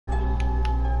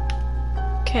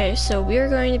Okay, so we're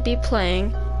going to be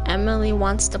playing Emily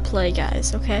Wants to Play,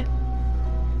 guys, okay?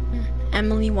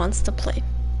 Emily Wants to Play.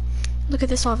 Look at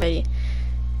this already.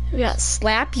 We got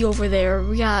Slappy over there.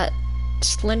 We got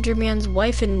Slenderman's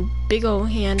wife and Big O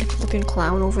Hand looking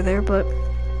clown over there, but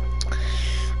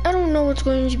I don't know what's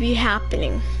going to be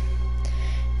happening.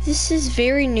 This is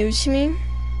very new to me.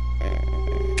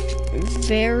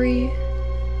 Very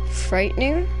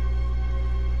frightening.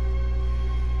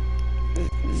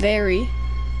 Very.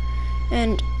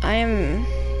 And I am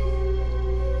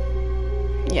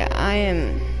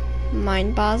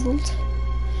mind boggled.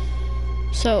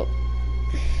 So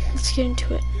let's get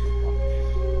into it.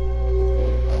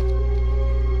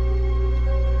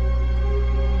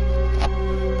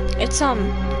 It's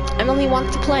Emily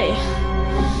Wants to Play.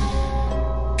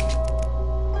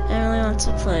 Emily Wants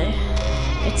to Play.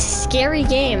 It's a scary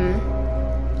game.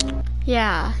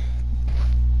 Yeah.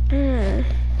 I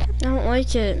don't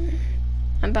like it.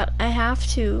 But I have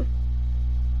to.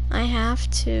 I have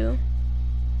to.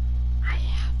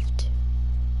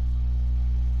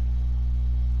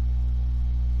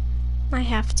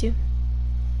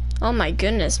 Oh my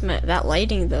goodness, that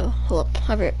lighting though. Hold up,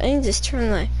 I need to just turn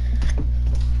the.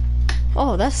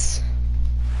 Oh, that's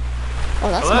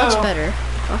Hello? much better.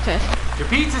 Okay. Your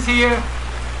pizza's here.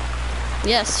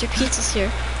 Yes, your pizza's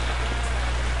here.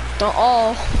 Don't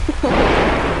all.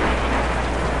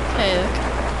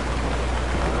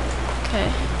 Okay.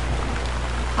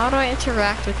 How do I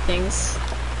interact with things?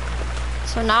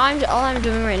 So now all I'm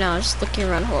doing right now is just looking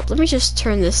around. Hold up. Let me just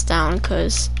turn this down,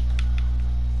 cause.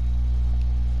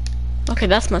 Okay,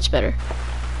 that's much better.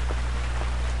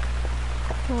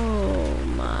 Oh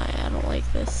my, I don't like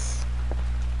this.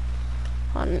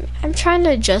 I'm trying to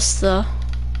adjust the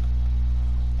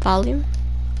volume.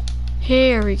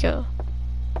 Here we go.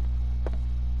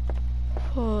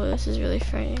 Oh, this is really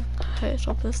frightening. Okay, let's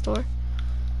open this door.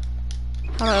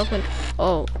 How do I open?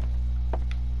 Oh.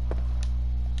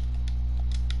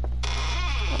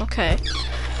 Okay.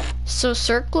 So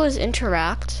circle is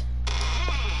interact.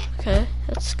 Okay,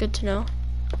 that's good to know.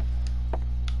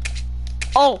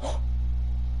 Oh!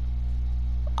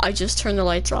 I just turned the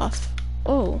lights off.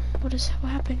 Oh, what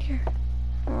happened here?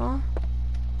 Aw.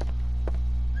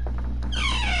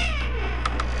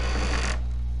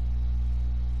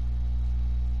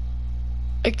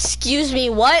 Excuse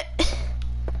me, what?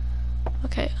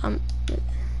 Okay,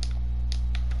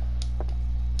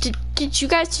 did you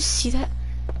guys just see that?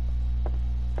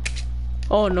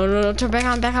 Oh no, turn back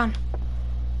on. Back on.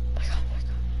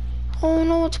 Oh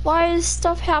no, why is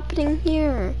stuff happening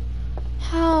here?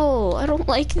 How? I don't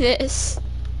like this.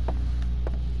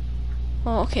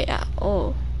 Oh, okay, yeah.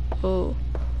 Oh.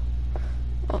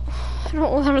 I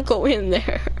don't want to go in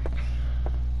there.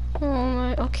 Oh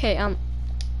my, okay,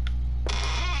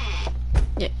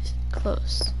 yes,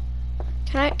 close.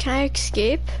 Can I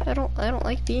escape? I don't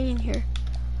like being in here.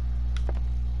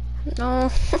 No.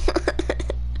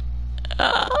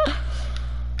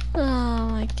 Oh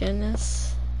my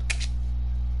goodness.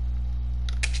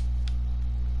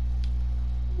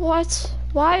 What?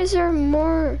 Why is there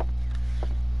more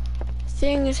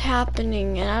things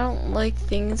happening? And I don't like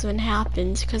things when it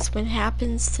happens, because when it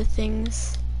happens to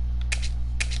things,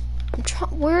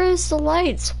 where is the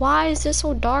lights? Why is this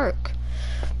so dark?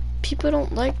 People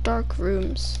don't like dark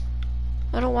rooms.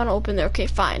 I don't want to open there. Okay,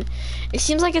 fine. It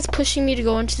seems like it's pushing me to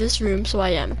go into this room, so I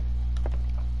am.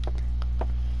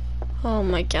 Oh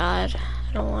my god.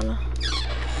 I don't want to.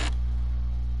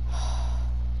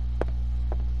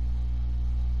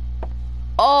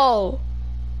 Oh!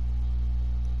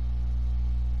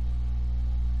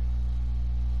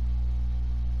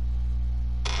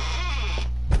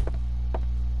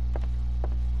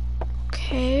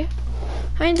 Okay.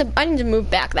 I need to move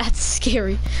back. That's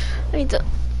scary. I need to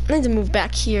move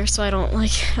back here so I don't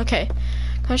like. Okay.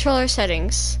 Controller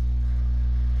settings.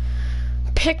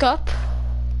 Pick up.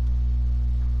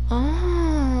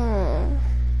 Oh.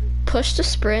 Push to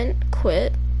sprint.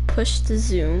 Quit. Push to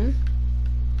zoom.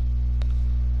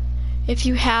 If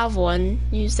you have one,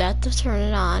 use that to turn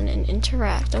it on and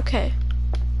interact. Okay.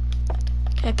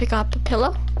 Can I pick up a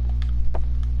pillow?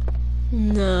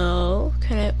 No.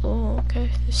 Can I? Oh, okay.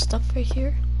 There's stuff right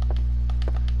here.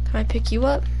 Can I pick you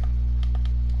up?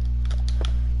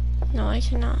 No, I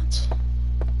cannot.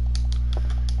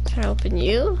 Can I open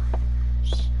you?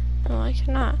 No, I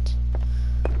cannot.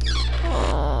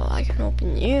 Oh, I can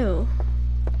open you.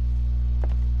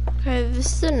 Okay,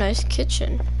 this is a nice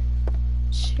kitchen.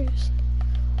 Seriously.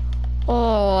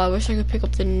 Oh, I wish I could pick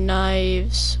up the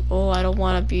knives. Oh, I don't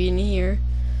want to be in here.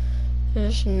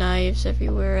 There's knives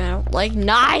everywhere. I don't like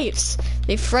knives.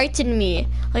 They frighten me.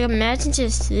 Like, imagine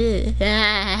just.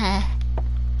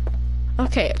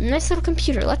 Okay, nice little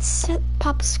computer. Let's sit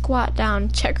Papa Squat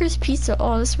down. Checkers Pizza.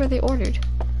 Oh, this is where they ordered.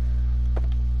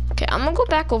 Okay, I'm gonna go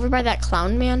back over by that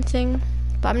clown man thing.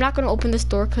 But I'm not gonna open this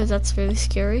door because that's really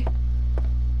scary.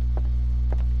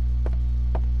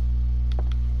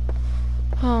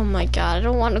 Oh my god, I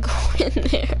don't want to go in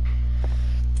there.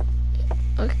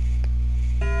 Okay.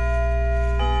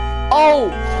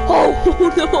 Oh! Oh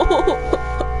no!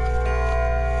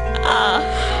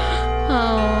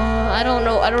 Oh, I don't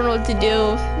know what to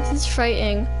do. This is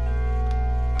frightening.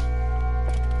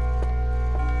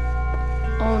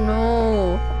 Oh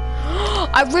no.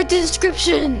 I read the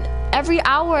description! Every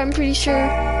hour, I'm pretty sure.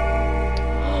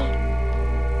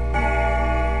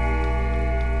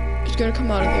 It's gonna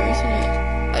come out of there, isn't it?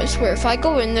 I swear, if I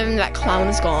go in there and that clown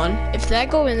is gone. If I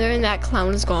go in there and that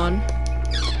clown is gone.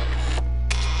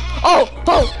 Oh!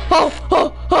 Oh! Oh!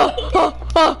 Oh! Oh! Oh!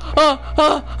 Oh! Oh! Oh!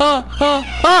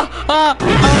 Oh!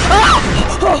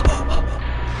 Oh!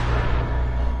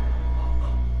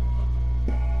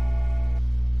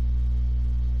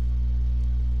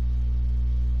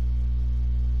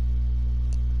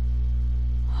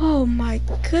 Oh my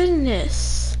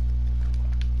goodness.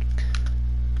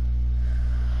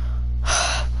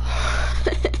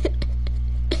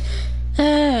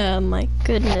 Oh my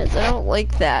goodness, I don't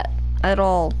like that at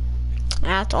all.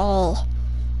 At all.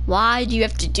 Why do you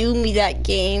have to do me that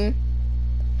game?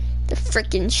 The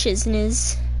frickin'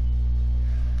 shizness.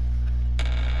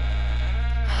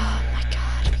 Oh my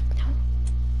god, no.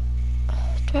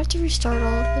 Do I have to restart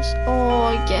all of this? Oh,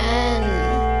 again.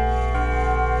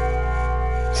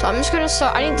 So I'm just gonna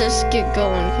start. I need to just get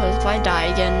going because if I die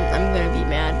again, I'm gonna be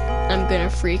mad. I'm gonna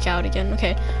freak out again.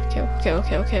 Okay,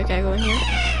 okay, go in here.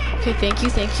 Okay, thank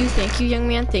you, young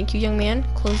man. Thank you, young man.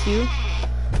 Close you.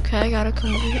 Okay, I gotta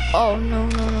come over here. Oh, no.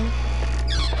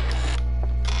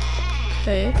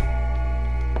 Okay.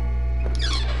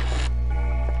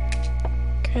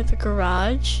 Okay, the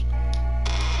garage.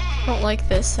 I don't like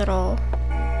this at all.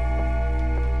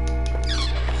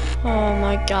 Oh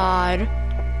my god.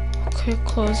 Okay,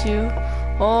 close you.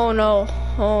 Oh no.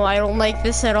 Oh, I don't like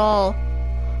this at all.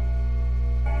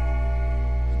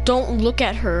 Don't look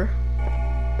at her.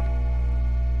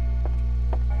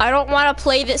 I don't want to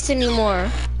play this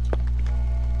anymore.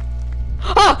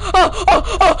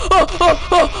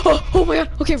 Oh my god.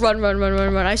 Okay, run.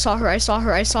 I saw her. Oh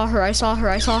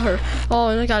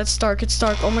my god, it's dark.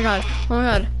 Oh my god.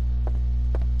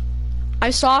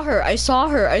 I saw her.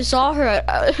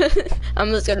 I'm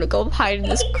just gonna go hide in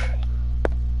this.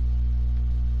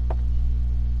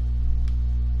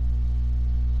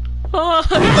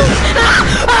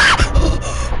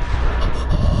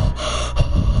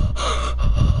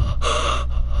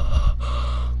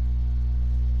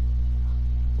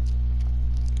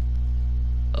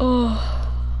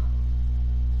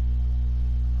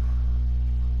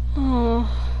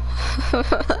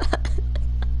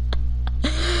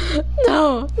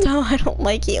 No, I don't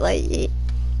like it.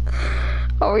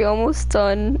 Are we almost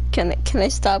done? Can I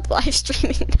stop live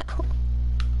streaming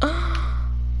now? I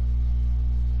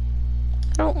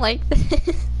don't like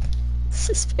this. This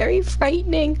is very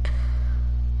frightening.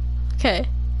 Okay.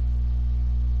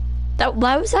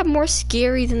 Why was that more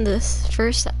scary than this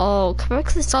first? Oh, come on,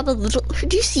 because I saw the little.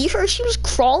 Did you see her? She was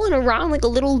crawling around like a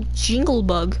little jingle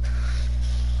bug.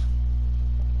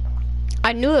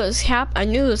 I knew it was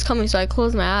coming, so I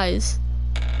closed my eyes.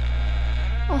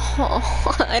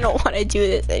 Oh, I don't want to do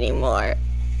this anymore.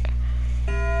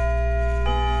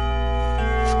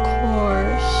 Of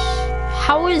course.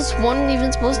 How is one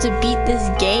even supposed to beat this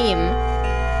game?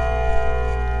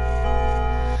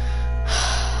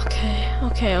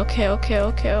 Okay. I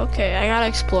gotta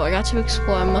explore.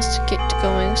 I must get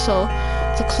going. So,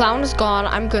 the clown is gone.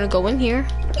 I'm gonna go in here.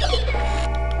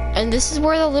 And this is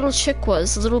where the little chick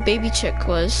was. The little baby chick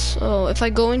was. So, if I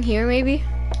go in here, maybe?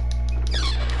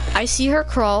 I see her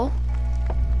crawl.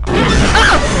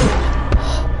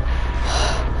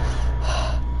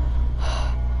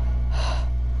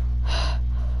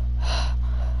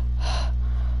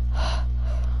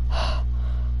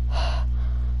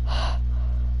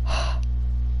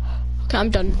 Okay, I'm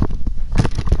done.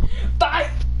 Bye!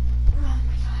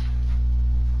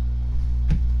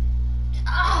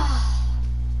 Oh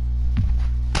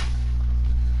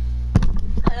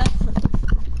my god.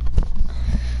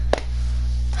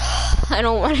 I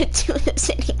don't want to do this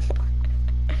anymore.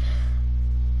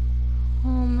 Oh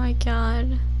my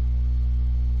god.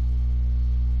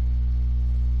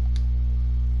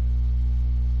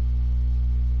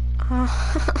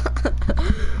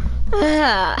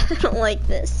 I don't like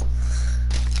this.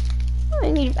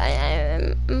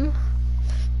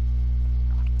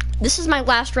 This is my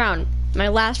last round.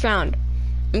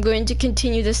 I'm going to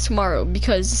continue this tomorrow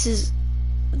because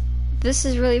this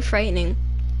is really frightening.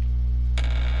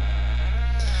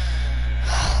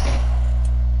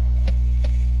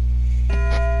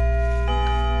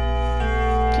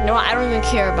 You know what? I don't even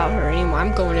care about her anymore.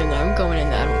 I'm going in there. I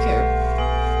don't care.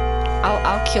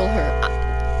 I'll kill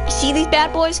her. See these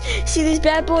bad boys? See these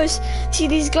bad boys? See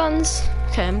these guns?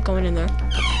 Okay, I'm going in there.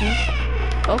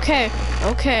 Okay,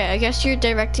 I guess you're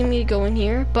directing me to go in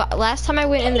here. But last time I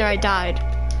went in there, I died.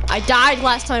 I died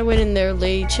last time I went in there,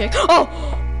 lady chick. Oh!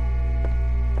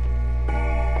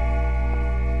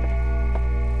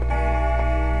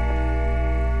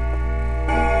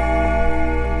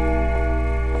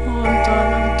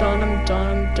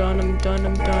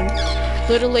 I'm done.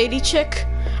 Little lady chick,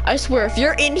 I swear, if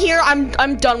you're in here,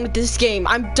 I'm done with this game.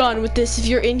 I'm done with this if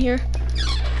you're in here.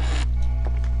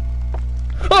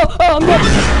 Oh, I'm done.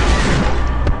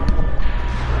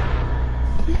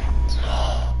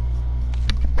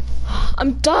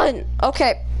 I'm done.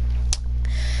 Okay.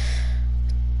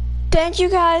 Thank you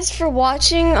guys for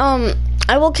watching.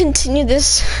 I will continue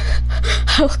this.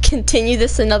 I will continue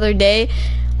this another day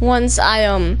once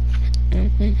I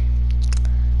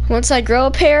once I grow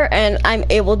a pair and I'm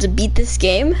able to beat this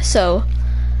game. So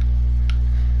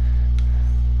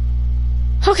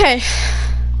okay.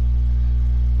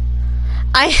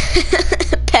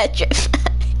 Petrified.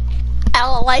 I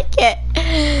don't like it.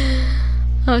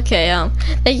 Okay,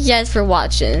 thank you guys for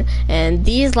watching. And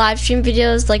these live stream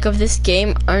videos like of this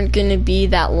game aren't gonna be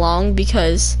that long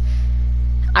because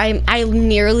I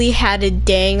nearly had a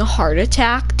dang heart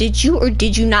attack. Did you or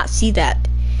did you not see that?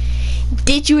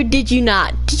 Did you or did you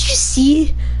not? Did you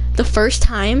see the first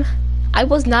time? I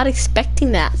was not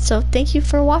expecting that. So thank you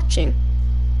for watching.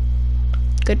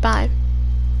 Goodbye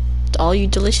to all you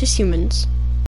delicious humans.